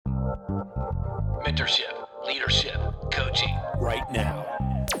mentorship, leadership, coaching right now.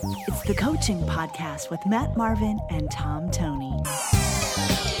 It's the Coaching Podcast with Matt Marvin and Tom Toney.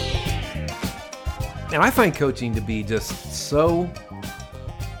 And I find coaching to be just so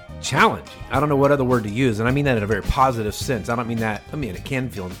challenging. I don't know what other word to use, and I mean that in a very positive sense. I don't mean that, it can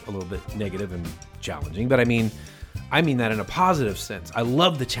feel a little bit negative and challenging, but I mean that in a positive sense. I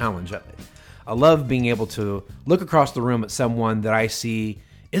love the challenge of it. I love being able to look across the room at someone that I see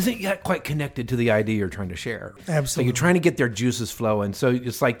isn't yet quite connected to the idea you're trying to share. Absolutely. So you're trying to get their juices flowing. So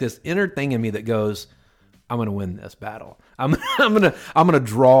it's like this inner thing in me that goes, I'm going to win this battle. I'm going to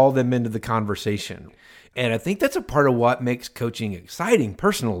draw them into the conversation. And I think that's a part of what makes coaching exciting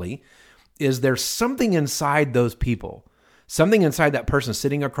personally, is there's something inside those people, something inside that person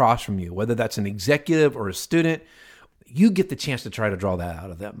sitting across from you, whether that's an executive or a student. You get the chance to try to draw that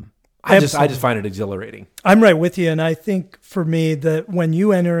out of them. I just find it exhilarating. I'm right with you. And I think for me that when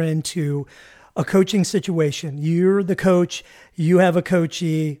you enter into a coaching situation, you're the coach, you have a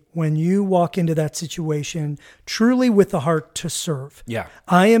coachee. When you walk into that situation, truly with the heart to serve. Yeah.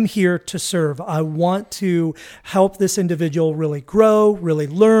 I am here to serve. I want to help this individual really grow, really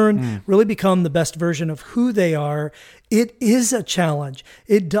learn, really become the best version of who they are. It is a challenge.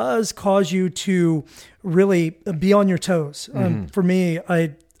 It does cause you to really be on your toes. For me,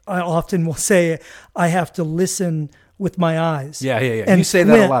 I often will say I have to listen with my eyes. Yeah. And you say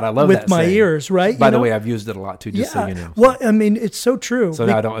that a lot. I love that with my saying. ears, right? By the way, I've used it a lot too, just so you know. Well, I mean, it's so true. So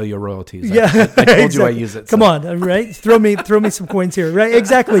now I don't owe you royalties. Yeah, I told exactly. you I use it. So. Come on, right? Throw me some coins here, right?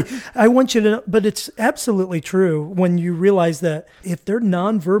 Exactly. I want you to know, but it's absolutely true when you realize that if their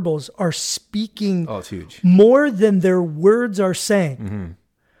nonverbals are speaking it's huge. more than their words are saying,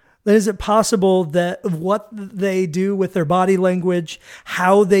 then is it possible that what they do with their body language,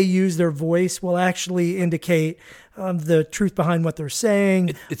 how they use their voice will actually indicate the truth behind what they're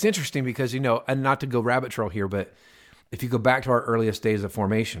saying? It's interesting because, and not to go rabbit trail here, but if you go back to our earliest days of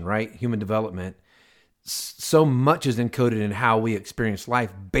formation, right? Human development, so much is encoded in how we experience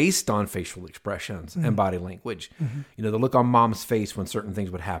life based on facial expressions and body language. The look on mom's face when certain things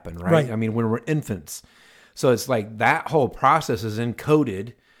would happen, right? I mean, when we're infants. So it's like that whole process is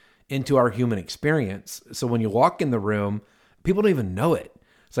encoded into our human experience. So when you walk in the room, people don't even know it.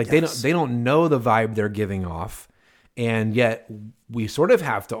 It's like they don't know the vibe they're giving off. And yet we sort of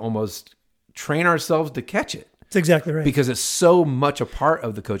have to almost train ourselves to catch it. That's exactly right. Because it's so much a part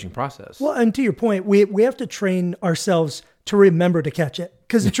of the coaching process. Well, and to your point, we have to train ourselves to remember to catch it.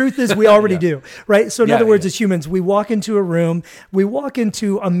 Because the truth is we already do, right? So in other words, as humans, we walk into a room, we walk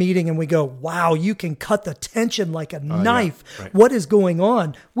into a meeting and we go, wow, you can cut the tension like a knife. Yeah. Right. What is going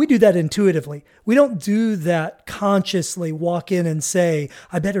on? We do that intuitively. We don't do that consciously, walk in and say,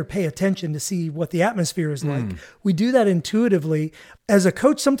 I better pay attention to see what the atmosphere is like. We do that intuitively. As a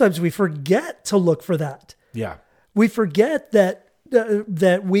coach, sometimes we forget to look for that. Yeah. We forget that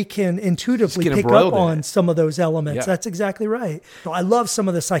we can intuitively pick up on some of those elements. Yeah. That's exactly right. So I love some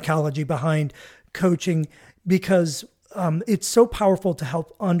of the psychology behind coaching because it's so powerful to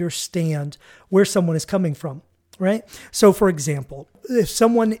help understand where someone is coming from, right? So for example, if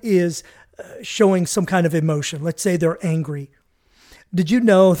someone is showing some kind of emotion, let's say they're angry, did you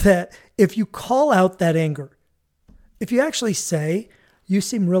know that if you call out that anger, if you actually say, you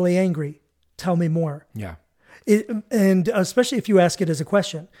seem really angry, tell me more. Yeah. And especially if you ask it as a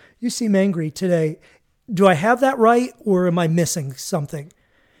question, you seem angry today. Do I have that right or am I missing something?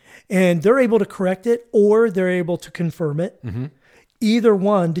 And they're able to correct it or they're able to confirm it. Either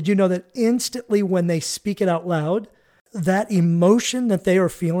one, did you know that instantly when they speak it out loud, that emotion that they are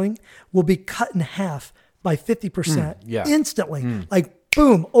feeling will be cut in half by 50% instantly. Like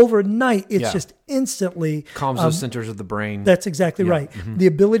boom, overnight, it's just instantly calms those centers of the brain. That's exactly right. The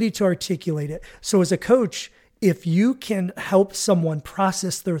ability to articulate it. So as a coach, if you can help someone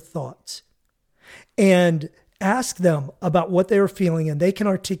process their thoughts and ask them about what they're feeling and they can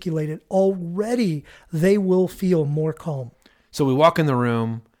articulate it, already they will feel more calm. So we walk in the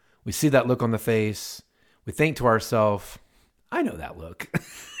room, we see that look on the face, we think to ourselves, I know that look.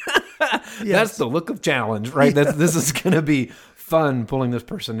 That's the look of challenge, right? This is going to be fun pulling this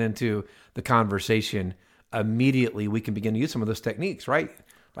person into the conversation. Immediately we can begin to use some of those techniques, right?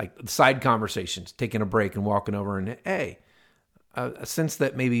 Like side conversations, taking a break and walking over and, hey, a sense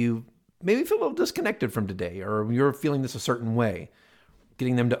that maybe you feel a little disconnected from today or you're feeling this a certain way.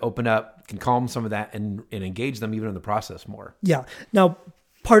 Getting them to open up can calm some of that and engage them even in the process more. Yeah. Now,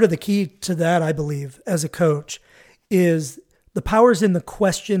 part of the key to that, I believe, as a coach is the power's in the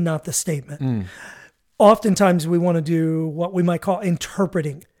question, not the statement. Oftentimes we want to do what we might call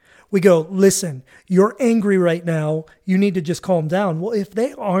interpreting. We go, listen, you're angry right now. You need to just calm down. Well, if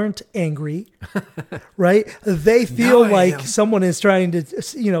they aren't angry, right, they feel like someone is trying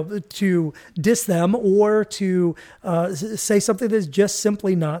to, to diss them or to say something that's just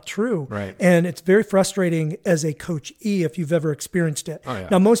simply not true. Right. And it's very frustrating as a coachee if you've ever experienced it. Oh, yeah.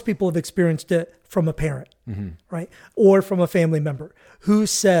 Now, most people have experienced it from a parent, right, or from a family member who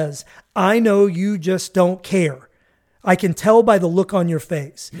says, I know you just don't care. I can tell by the look on your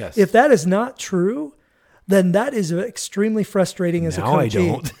face. Yes. If that is not true, then that is extremely frustrating as a Now I coachee.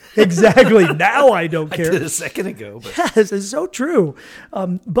 don't. Exactly. Now I don't care. I did a second ago. But Yes, it's so true.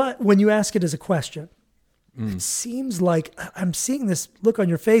 But when you ask it as a question, it seems like I'm seeing this look on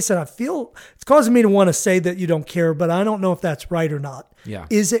your face and I feel it's causing me to want to say that you don't care, but I don't know if that's right or not. Yeah.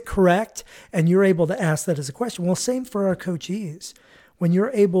 Is it correct? And you're able to ask that as a question. Well, same for our coachees. When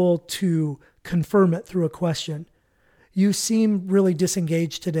you're able to confirm it through a question, you seem really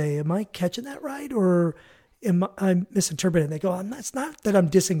disengaged today. Am I catching that right? Or am I misinterpreting? They go, it's not that I'm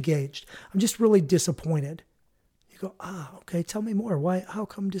disengaged. I'm just really disappointed. You go, okay, tell me more. Why? How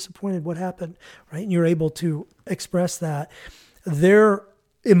come disappointed? What happened? Right? And you're able to express that. Their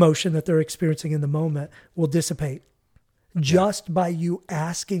emotion that they're experiencing in the moment will dissipate just by you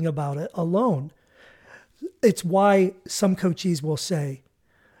asking about it alone. It's why some coachees will say,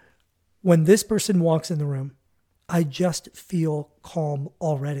 when this person walks in the room, I just feel calm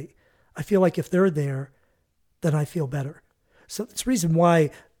already. I feel like if they're there, then I feel better. So that's the reason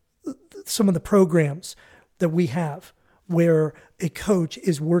why some of the programs that we have where a coach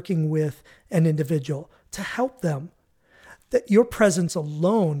is working with an individual to help them, that your presence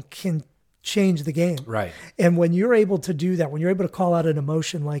alone can change the game. Right. And when you're able to do that, when you're able to call out an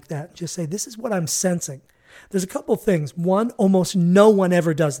emotion like that, just say, this is what I'm sensing. There's a couple of things. One, almost no one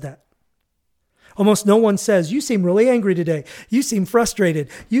ever does that. Almost no one says, you seem really angry today. You seem frustrated.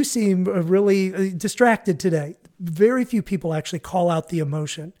 You seem really distracted today. Very few people actually call out the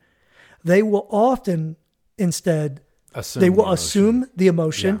emotion. They will often instead, assume the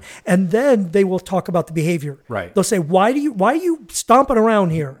emotion, and then they will talk about the behavior. Right. They'll say, why are you stomping around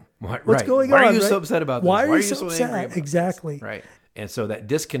here? What's going on? Why are you so upset about this? Why are you so so angry upset? about Exactly. this? Right. And so that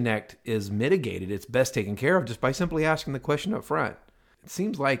disconnect is mitigated. It's best taken care of just by simply asking the question up front. It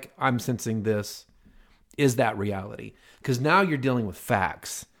seems like I'm sensing this. Is that reality? Because now you're dealing with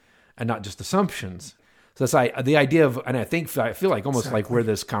facts and not just assumptions. So that's the idea of, and I feel like almost like where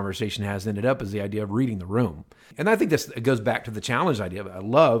this conversation has ended up is the idea of reading the room. And I think it goes back to the challenge idea. I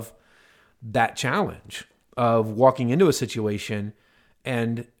love that challenge of walking into a situation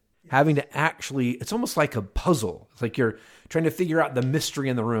and having to actually, it's almost like a puzzle. It's like you're trying to figure out the mystery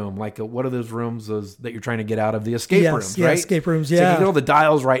in the room. Like what are those rooms that you're trying to get out of? The escape rooms, right? Escape rooms, So you get all the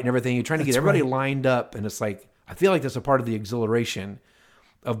dials right and everything. You're trying to get everybody lined up. And it's like, I feel like that's a part of the exhilaration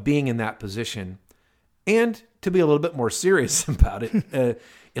of being in that position. And to be a little bit more serious about it,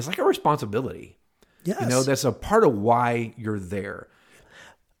 it's like a responsibility. Yes. That's a part of why you're there.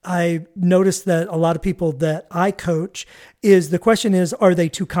 I noticed that a lot of people that I coach the question is, are they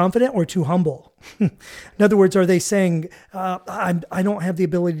too confident or too humble? In other words, are they saying, I don't have the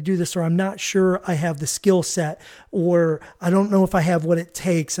ability to do this, or I'm not sure I have the skill set, or I don't know if I have what it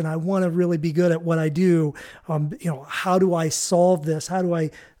takes and I want to really be good at what I do. How do I solve this? How do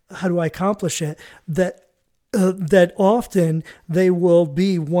I accomplish it? That often they will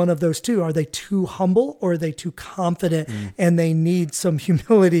be one of those two. Are they too humble or are they too confident? And they need some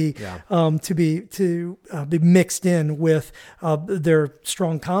humility to be mixed in with their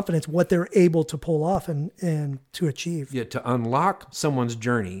strong confidence, what they're able to pull off and to achieve. Yeah, to unlock someone's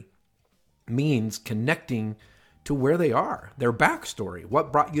journey means connecting to where they are, their backstory.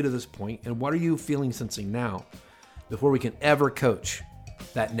 What brought you to this point, and what are you feeling, sensing now before we can ever coach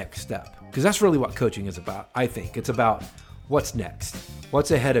that next step? Because that's really what coaching is about, I think. It's about what's next,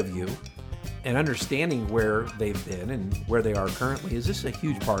 what's ahead of you, and understanding where they've been and where they are currently is just a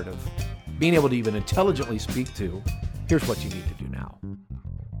huge part of being able to even intelligently speak to, here's what you need to do now.